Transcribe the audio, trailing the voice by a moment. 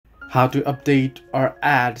How to update or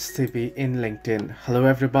add CV in LinkedIn. Hello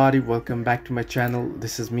everybody, welcome back to my channel.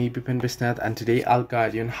 This is me Bipin Bisnath, and today I'll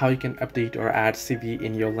guide you on how you can update or add CV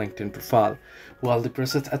in your LinkedIn profile. Well, the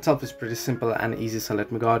process itself is pretty simple and easy, so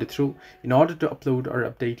let me guide you through. In order to upload or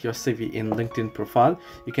update your CV in LinkedIn profile,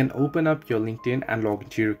 you can open up your LinkedIn and log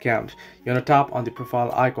into your account. You want to tap on the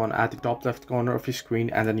profile icon at the top left corner of your screen,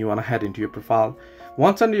 and then you want to head into your profile.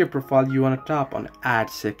 Once under your profile, you want to tap on add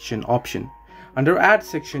section option. Under add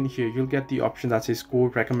section here, you'll get the option that says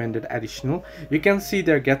code recommended additional. You can see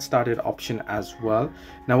their get started option as well.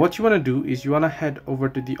 Now what you want to do is you want to head over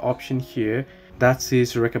to the option here that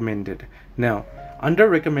says recommended. Now under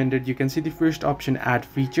recommended, you can see the first option, add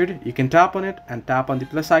featured. You can tap on it and tap on the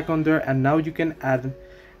plus icon there, and now you can add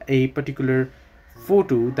a particular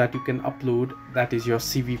photo that you can upload, that is your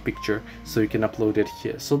CV picture, so you can upload it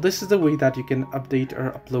here. So this is the way that you can update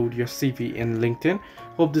or upload your CV in LinkedIn.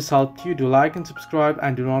 Hope this helped you. Do like and subscribe,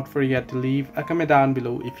 and do not forget to leave a comment down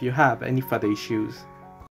below if you have any further issues.